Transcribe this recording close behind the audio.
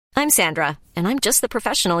I'm Sandra, and I'm just the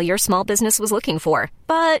professional your small business was looking for.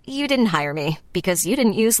 But you didn't hire me because you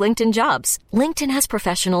didn't use LinkedIn Jobs. LinkedIn has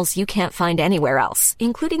professionals you can't find anywhere else,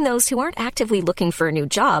 including those who aren't actively looking for a new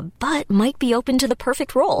job, but might be open to the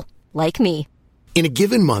perfect role, like me. In a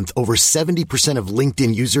given month, over 70% of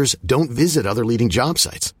LinkedIn users don't visit other leading job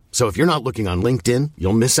sites. So if you're not looking on LinkedIn,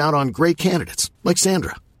 you'll miss out on great candidates like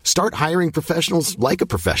Sandra. Start hiring professionals like a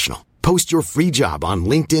professional. Post your free job on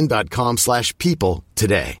linkedin.com/people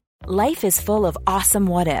today. Life is full of awesome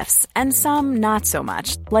what-ifs, and some not so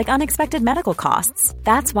much, like unexpected medical costs.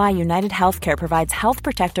 That's why United Healthcare provides Health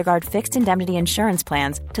Protector Guard fixed indemnity insurance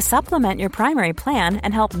plans to supplement your primary plan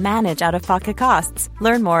and help manage out-of-pocket costs.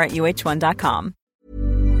 Learn more at uh1.com.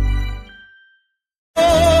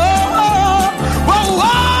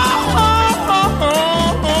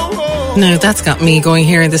 Now, that's got me going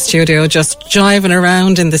here in the studio, just jiving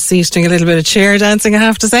around in the seat, doing a little bit of chair dancing, I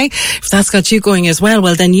have to say. If that's got you going as well,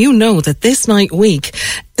 well, then you know that this night week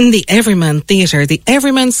in the Everyman Theatre, the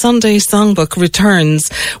Everyman Sunday Songbook returns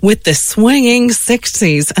with the swinging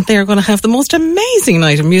 60s, and they are going to have the most amazing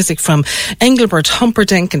night of music from Engelbert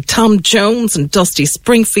Humperdinck and Tom Jones and Dusty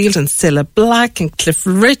Springfield and Cilla Black and Cliff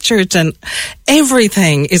Richard, and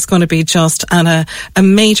everything is going to be just on a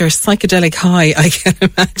major psychedelic high, I can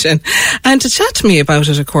imagine. And to chat to me about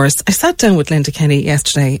it, of course, I sat down with Linda Kenny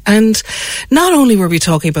yesterday, and not only were we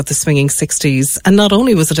talking about the swinging 60s, and not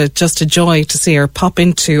only was it just a joy to see her pop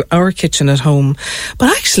into our kitchen at home, but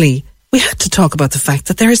actually we had to talk about the fact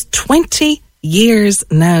that there is 20 years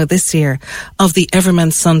now this year of the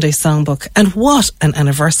Everyman Sunday Songbook, and what an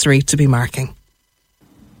anniversary to be marking.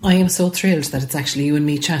 I am so thrilled that it's actually you and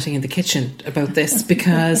me chatting in the kitchen about this,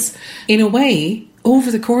 because in a way, over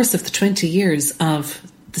the course of the 20 years of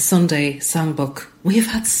the Sunday Songbook, we have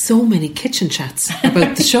had so many kitchen chats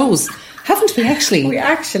about the shows, haven't we actually? We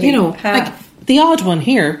actually, you know, have. like the odd one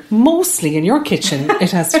here, mostly in your kitchen,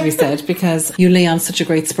 it has to be said, because you lay on such a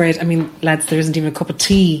great spread. I mean, lads, there isn't even a cup of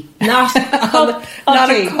tea. Not a cup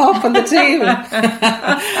On the table.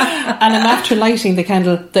 And I'm after lighting the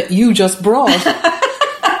candle that you just brought.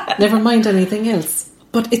 Never mind anything else.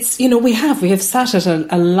 But it's, you know, we have sat at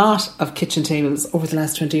a lot of kitchen tables over the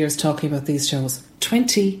last 20 years talking about these shows.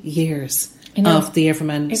 20 years of the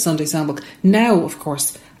Everyman Sunday Songbook. Now, of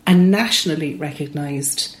course, a nationally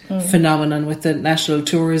recognised phenomenon with the national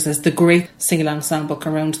tours as the great sing-along songbook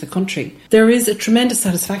around the country. There is a tremendous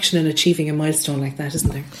satisfaction in achieving a milestone like that,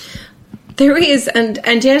 isn't there? There is,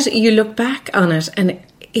 and yet you look back on it and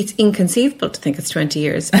it's inconceivable to think it's 20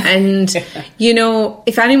 years. And, you know,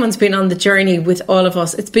 if anyone's been on the journey with all of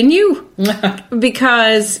us, it's been you.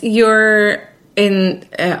 Because you're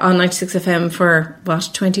on 96 FM for,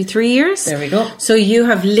 23 years? There we go. So you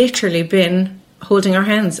have literally been holding our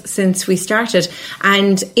hands since we started.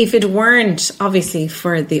 And if it weren't, obviously,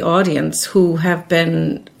 for the audience who have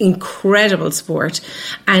been incredible support,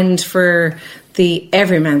 and for the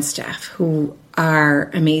Everyman staff who are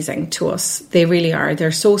amazing to us, they really are.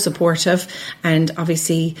 They're so supportive, and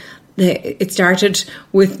obviously it started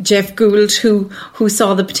with Jeff Gould, who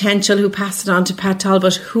saw the potential, who passed it on to Pat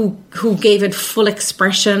Talbot, who gave it full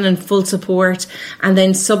expression and full support. And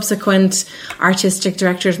then subsequent artistic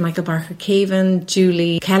directors, Michael Barker-Cavan,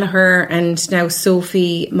 Julie Kelleher, and now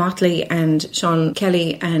Sophie Motley and Sean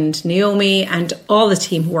Kelly and Naomi and all the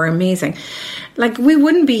team who are amazing. Like, we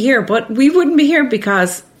wouldn't be here, but we wouldn't be here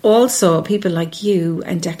because also people like you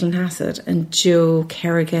and Declan Hassett and Joe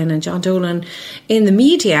Kerrigan and John Dolan in the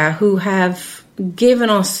media who have given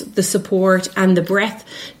us the support and the breath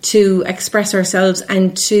to express ourselves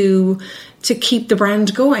and to keep the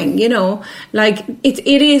brand going, you know. Like, it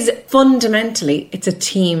is fundamentally, it's a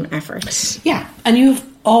team effort. Yeah, and you've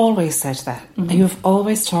always said that. And you've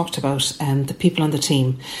always talked about the people on the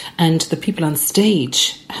team, and the people on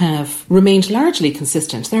stage have remained largely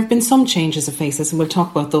consistent. There have been some changes of faces, and we'll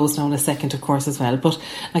talk about those now in a second, of course, as well. But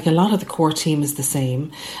like, a lot of the core team is the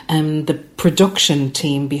same. The production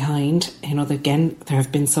team behind, you know, again, there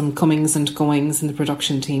have been some comings and goings in the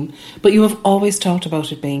production team, but you have always talked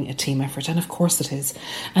about it being a team effort, and of course it is.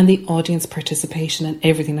 And the audience participation and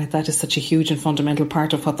everything like that is such a huge and fundamental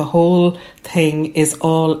part of what the whole thing is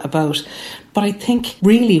all about. But I think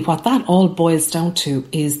really what that all boils down to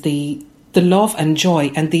is the love and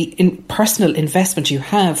joy and the personal investment you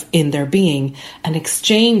have in there being an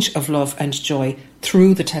exchange of love and joy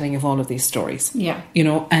through the telling of all of these stories. Yeah. You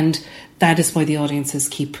know, and that is why the audiences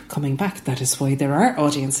keep coming back. That is why there are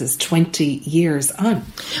audiences 20 years on.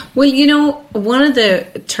 Well, you know, one of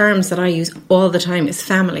the terms that I use all the time is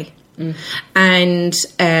family. And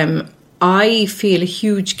I feel a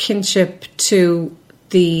huge kinship to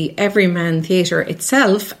the Everyman Theatre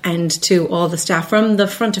itself and to all the staff, from the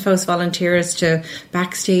front of house volunteers to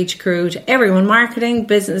backstage crew to everyone, marketing,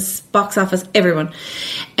 business, box office, everyone.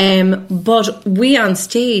 But we on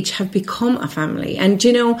stage have become a family. And,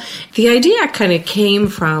 you know, the idea kind of came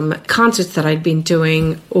from concerts that I'd been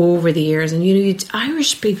doing over the years. And, you know,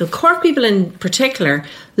 Irish people, Cork people in particular,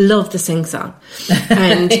 love the sing-song.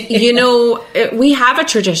 And, you know, we have a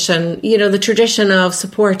tradition, you know, the tradition of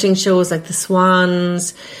supporting shows like the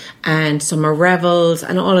Swans and Summer Revels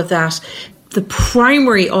and all of that. The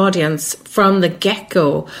primary audience from the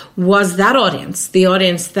get-go was that audience, the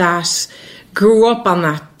audience that grew up on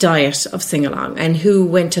that diet of sing-along and who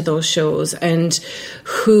went to those shows and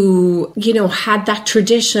who, you know, had that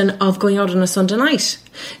tradition of going out on a Sunday night.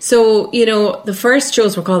 So, you know, the first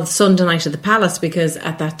shows were called Sunday Night at the Palace because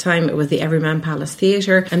at that time it was the Everyman Palace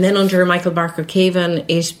Theatre. And then under Michael Barker-Cavan,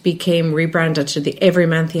 it became rebranded to the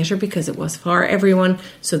Everyman Theatre because it was for everyone.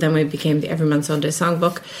 So then we became the Everyman Sunday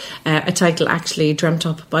Songbook, a title actually dreamt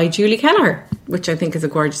up by Julie Kelleher, which I think is a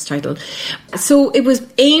gorgeous title. So it was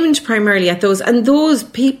aimed primarily at those, and those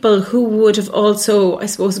people who would have also, I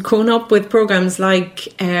suppose, grown up with programmes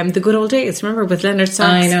like The Good Old Days, remember, with Leonard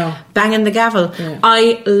Sachs, I know, banging the gavel. Yeah.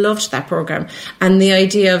 I loved that programme, and the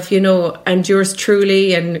idea of, you know, and yours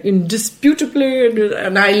truly and indisputably,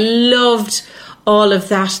 and I loved all of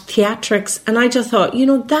that theatrics, and I just thought, you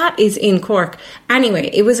know, that is in Cork. Anyway,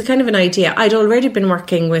 it was a kind of an idea. I'd already been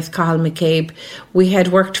working with Cathal McCabe. We had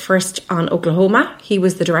worked first on Oklahoma. He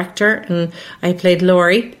was the director, and I played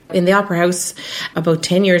Laurie in the Opera House about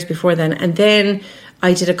 10 years before then. And then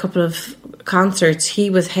I did a couple of concerts. He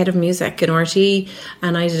was head of music in RT,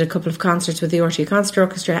 and I did a couple of concerts with the RT Concert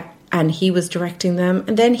Orchestra, and he was directing them.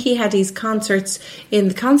 And then he had these concerts in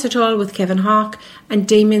the concert hall with Kevin Hawke and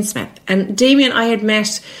Damien Smith. And Damien I had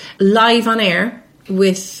met live on air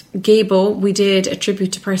with Gabo. We did a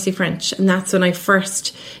tribute to Percy French, and that's when I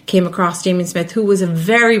first came across Damien Smith, who was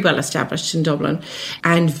very well established in Dublin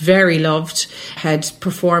and very loved, had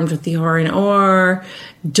performed with the R&R,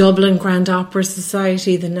 Dublin Grand Opera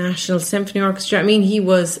Society, the National Symphony Orchestra. I mean, he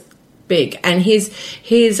was big. And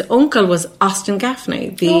his uncle was Austin Gaffney,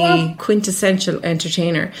 the quintessential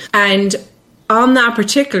entertainer. And on that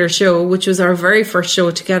particular show, which was our very first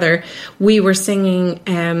show together, we were singing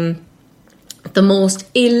the most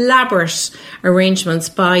elaborate arrangements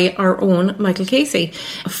by our own Michael Casey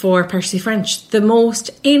for Percy French. The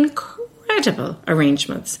most incredible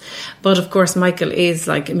arrangements. But of course, Michael is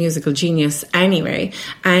like a musical genius anyway.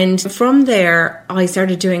 And from there, I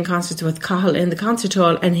started doing concerts with Cathal in the concert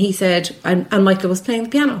hall, and he said, and Michael was playing the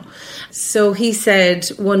piano. So he said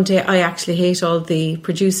one day, I actually hate all the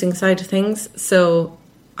producing side of things, so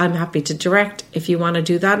I'm happy to direct if you want to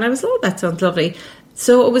do that. And I was, oh, that sounds lovely.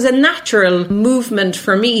 So it was a natural movement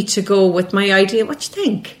for me to go with my idea. What do you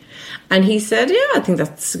think? And he said, yeah, I think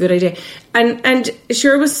that's a good idea. And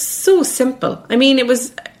sure, it was so simple. I mean, it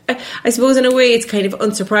was, I suppose in a way it's kind of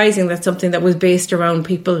unsurprising that something that was based around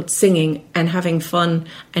people singing and having fun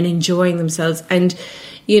and enjoying themselves and,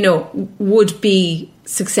 you know, would be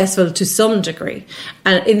successful to some degree.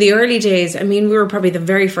 And in the early days, I mean, we were probably the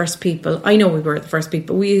very first people. I know we were the first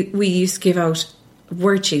people. We used to give out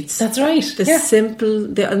word sheets. That's right.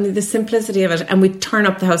 The simplicity of it, and we'd turn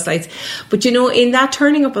up the house lights. But you know, in that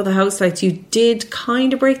turning up of the house lights, you did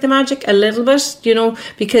kind of break the magic a little bit, you know,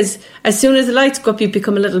 because as soon as the lights go up, you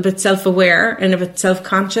become a little bit self-aware and a bit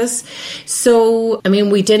self-conscious. So, I mean,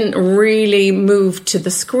 we didn't really move to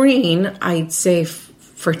the screen, I'd say,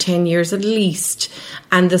 for 10 years at least.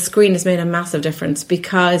 And the screen has made a massive difference,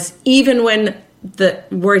 because even when the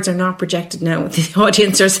words are not projected now, the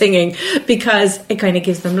audience are singing, because it kind of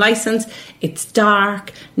gives them license. It's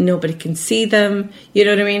dark, nobody can see them, you know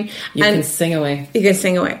what I mean? You can sing away. You can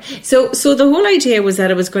sing away. So the whole idea was that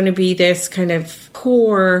it was going to be this kind of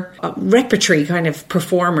core repertory kind of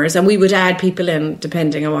performers, and we would add people in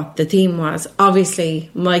depending on what the theme was. Obviously,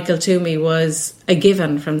 Michael Toomey was a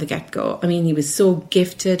given from the get-go. I mean, he was so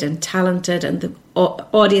gifted and talented, and the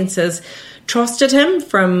audiences trusted him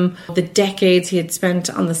from the decades he had spent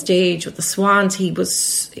on the stage with the Swans. He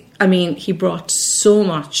brought so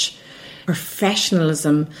much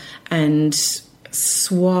professionalism and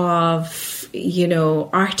suave, you know,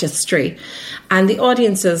 artistry. And the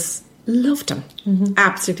audiences loved him,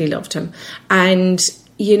 absolutely loved him. And,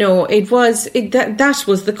 you know, that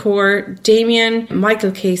was the core. Damien,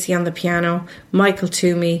 Michael Casey on the piano, Michael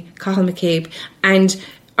Toomey, Cathal McCabe, and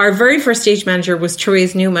our very first stage manager was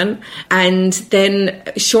Therese Newman, and then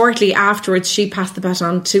shortly afterwards she passed the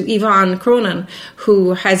baton to Yvonne Cronin,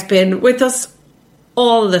 who has been with us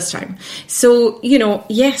all this time. So, you know,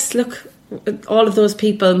 yes, look, all of those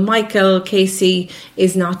people. Michael Casey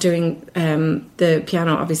is not doing the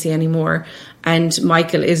piano obviously anymore, and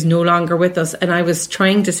Michael is no longer with us. And I was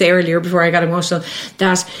trying to say earlier before I got emotional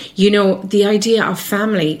that, you know, the idea of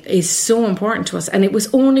family is so important to us. And it was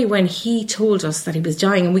only when he told us that he was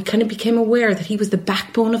dying and we kind of became aware that he was the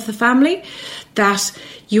backbone of the family that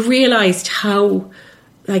you realised how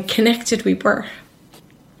like connected we were.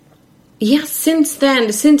 Yeah, since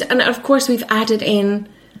then, and of course we've added in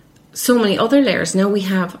so many other layers. Now we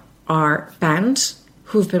have our band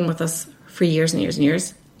who've been with us for years and years and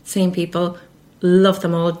years. Same people, love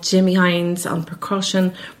them all. Jimmy Hines on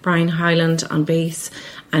percussion, Brian Hyland on bass,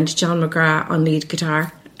 and John McGrath on lead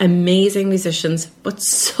guitar. Amazing musicians, but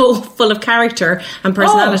so full of character and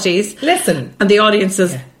personalities. Oh, listen. And the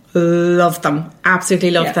audiences love them,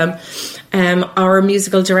 absolutely love them. Our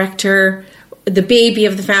musical director, the baby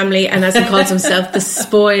of the family, and as he calls himself, the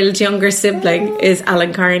spoiled younger sibling, is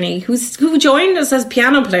Alan Carney, who joined us as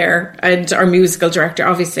piano player and our musical director,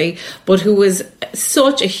 obviously, but who was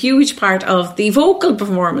such a huge part of the vocal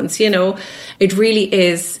performance. You know, it really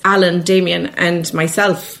is Alan, Damien, and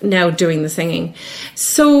myself now doing the singing.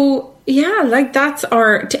 So yeah, like that's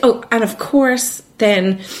our. And of course,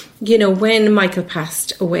 then, you know, when Michael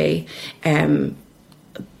passed away,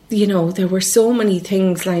 you know, there were so many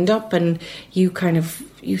things lined up, and you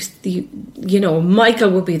know, Michael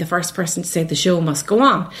would be the first person to say the show must go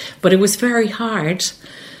on. But it was very hard.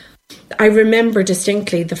 I remember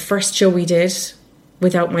distinctly the first show we did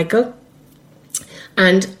without Michael,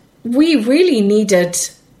 and we really needed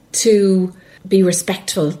to be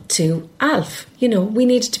respectful to Alf. You know, we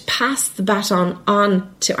needed to pass the baton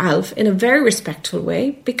on to Alf in a very respectful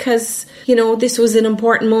way because, you know, this was an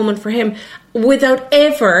important moment for him, without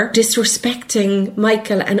ever disrespecting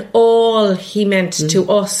Michael and all he meant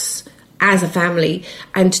to us as a family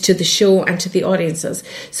and to the show and to the audiences.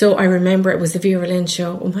 So I remember it was the Vera Lynn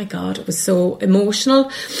show. Oh my God, it was so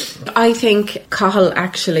emotional. I think Cathal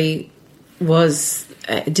actually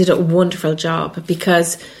did a wonderful job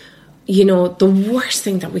because, you know, the worst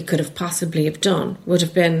thing that we could have possibly have done would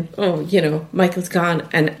have been, oh, you know, Michael's gone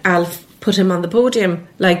and Alf put him on the podium.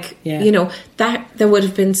 Like, you know, that would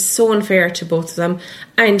have been so unfair to both of them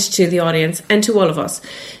and to the audience and to all of us.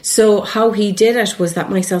 So how he did it was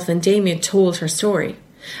that myself and Damien told her story.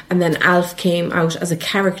 And then Alf came out as a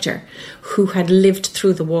character who had lived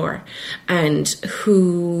through the war and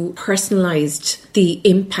who personalised the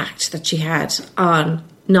impact that she had on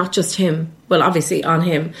not just him, well, obviously on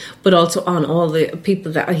him, but also on all the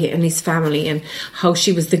people that and his family, and how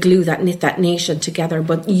she was the glue that knit that nation together,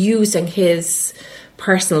 but using his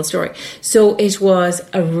personal story. So it was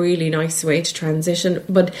a really nice way to transition.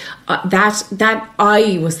 But that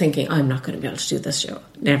I was thinking, I'm not going to be able to do this show,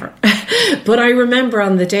 never. But I remember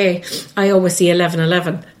on the day, I always see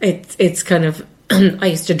 11:11. It's kind of. I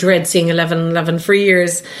used to dread seeing 11:11 for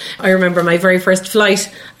years. I remember my very first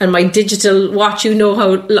flight and my digital watch. You know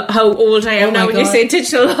how old I am now when you say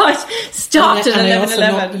digital watch. Stopped at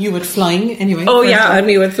 11:11. You were flying anyway. Oh yeah, I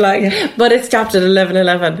knew it flying. Yeah. But it stopped at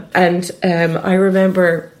 11:11. And I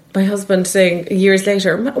remember my husband saying years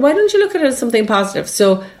later, why don't you look at it as something positive?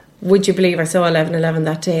 So would you believe I saw 11:11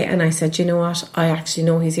 that day, and I said, you know what, I actually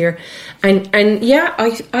know he's here. And yeah,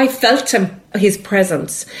 I felt his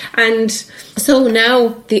presence. And so now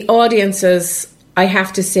the audiences, I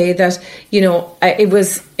have to say that, you know, it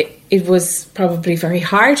was probably very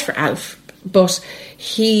hard for Alf, but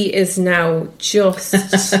he is now just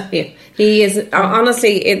he is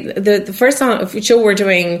honestly the first show we're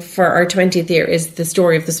doing for our 20th year is the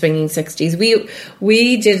story of the swinging 60s.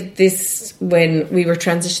 We did this when we were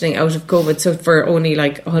transitioning out of COVID, so for only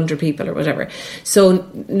like 100 people or whatever, so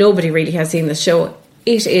nobody really has seen the show.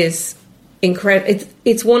 It is incredible.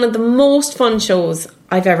 It's one of the most fun shows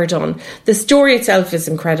I've ever done. The story itself is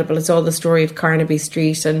incredible. It's all the story of Carnaby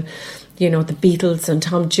Street and, you know, the Beatles and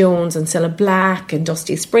Tom Jones and Cilla Black and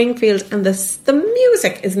Dusty Springfield, and the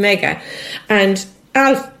music is mega. And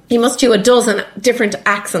Alf, he must do a dozen different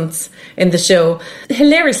accents in the show.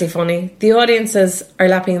 Hilariously funny. The audiences are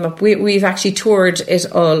lapping him up. We've actually toured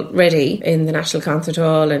it already in the National Concert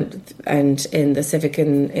Hall and in the Civic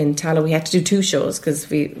in Tallow. We had to do 2 shows because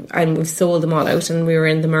we've sold them all out, and we were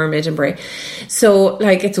in the Mermaid and Bray. So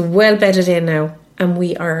like, it's well bedded in now, and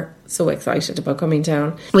we are so excited about coming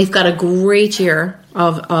down. We've got a great year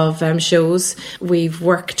of shows. We've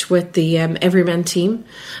worked with the Everyman team,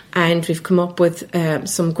 and we've come up with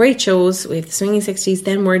some great shows with the Swinging 60s.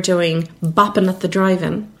 Then we're doing Boppin' at the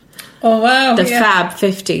Drive-In. Oh wow! The Fab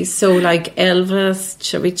 50s. So like Elvis,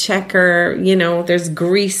 Chubby Checker. You know, there's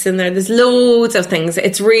Grease in there. There's loads of things.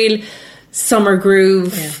 It's real summer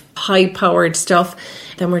groove, high-powered stuff.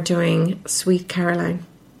 Then we're doing Sweet Caroline,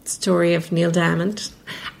 story of Neil Diamond,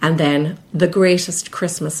 and then the greatest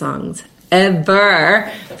Christmas songs ever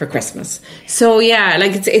for Christmas. So yeah,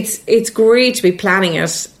 like it's great to be planning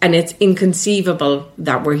it, and it's inconceivable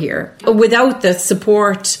that we're here without the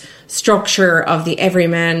support structure of the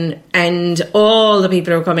Everyman and all the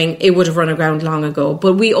people who are coming. It would have run aground long ago,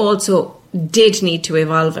 but we also did need to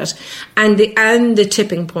evolve it, and the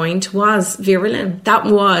tipping point was Vera Lynn. That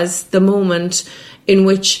was the moment in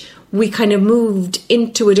which we kind of moved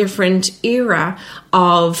into a different era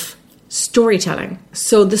of storytelling.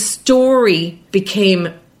 So the story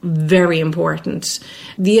became very important.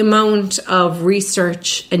 The amount of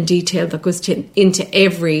research and detail that goes into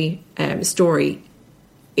every story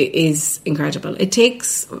is incredible. It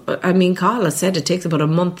takes, I mean, Carl has said it takes about a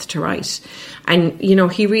month to write. And, you know,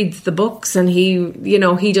 he reads the books and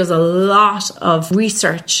he does a lot of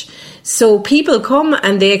research. So people come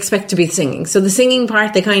and they expect to be singing. So the singing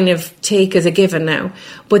part they kind of take as a given now.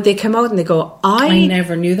 But they come out and they go, I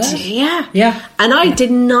never knew that. Yeah. Yeah. And I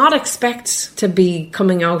did not expect to be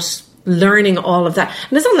coming out learning all of that.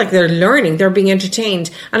 And it's not like they're learning, they're being entertained.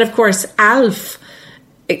 And of course, Alf,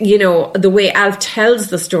 you know, the way Alf tells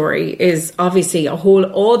the story is obviously a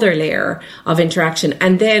whole other layer of interaction.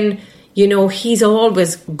 And then, you know, he's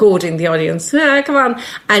always goading the audience. Come on.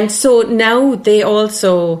 And so now they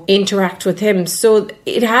also interact with him. So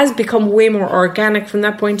it has become way more organic from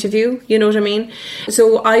that point of view. You know what I mean?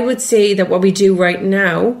 So I would say that what we do right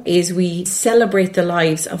now is we celebrate the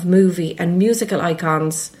lives of movie and musical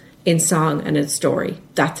icons in song and in story.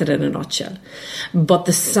 That's it in a nutshell. But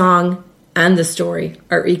the song and the story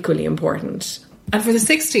are equally important. And for the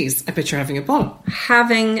 60s, I bet you're having a ball.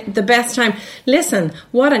 Having the best time. Listen,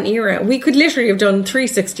 what an era. We could literally have done 3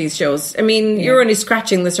 60s shows. I mean, You're only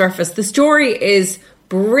scratching the surface. The story is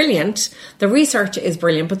brilliant. The research is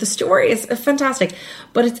brilliant, but the story is fantastic.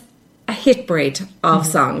 But it's a hit parade of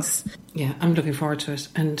songs. Yeah, I'm looking forward to it.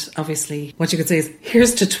 And obviously, what you could say is,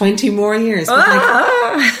 here's to 20 more years.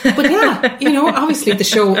 But yeah, you know, obviously the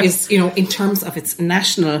show is, you know, in terms of its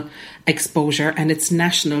national exposure and its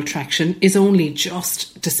national traction, is only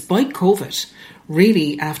just, despite COVID,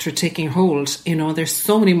 really after taking hold. You know, there's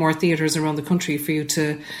so many more theatres around the country for you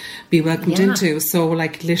to be welcomed into. So,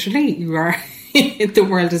 like, literally, you are... the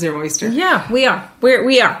world is your oyster. Yeah, we are.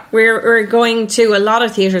 We're going to a lot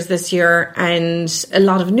of theatres this year and a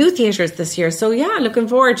lot of new theatres this year. So yeah, looking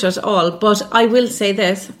forward to it all. But I will say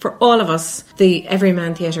this, for all of us, the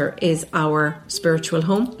Everyman Theatre is our spiritual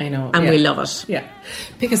home. I know. And we love it. Yeah.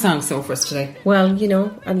 Pick a song for us today. Well, you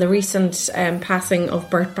know, and the recent passing of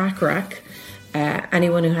Burt Bacharach,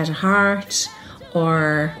 Anyone Who Had a Heart,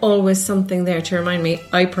 or Always Something There to Remind Me.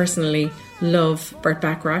 I personally love Burt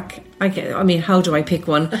Bacharach. I mean, how do I pick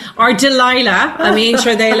one? Or Delilah. I mean,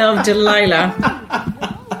 sure, they love Delilah.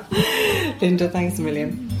 Linda, thanks a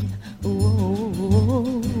million.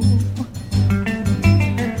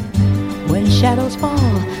 When shadows fall,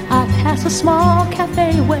 I pass a small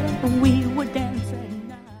cafe where we would dance at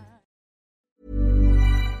night.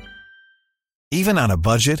 Even on a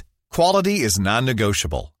budget, quality is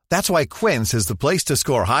non-negotiable. That's why Quince is the place to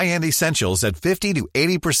score high-end essentials at 50 to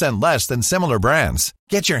 80% less than similar brands.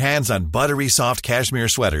 Get your hands on buttery soft cashmere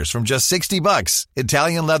sweaters from just $60,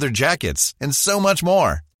 Italian leather jackets, and so much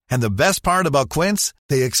more. And the best part about Quince,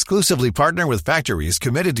 they exclusively partner with factories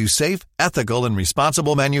committed to safe, ethical, and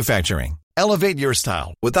responsible manufacturing. Elevate your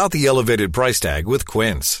style without the elevated price tag with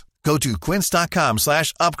Quince. Go to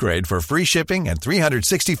quince.com/upgrade for free shipping and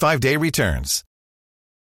 365-day returns.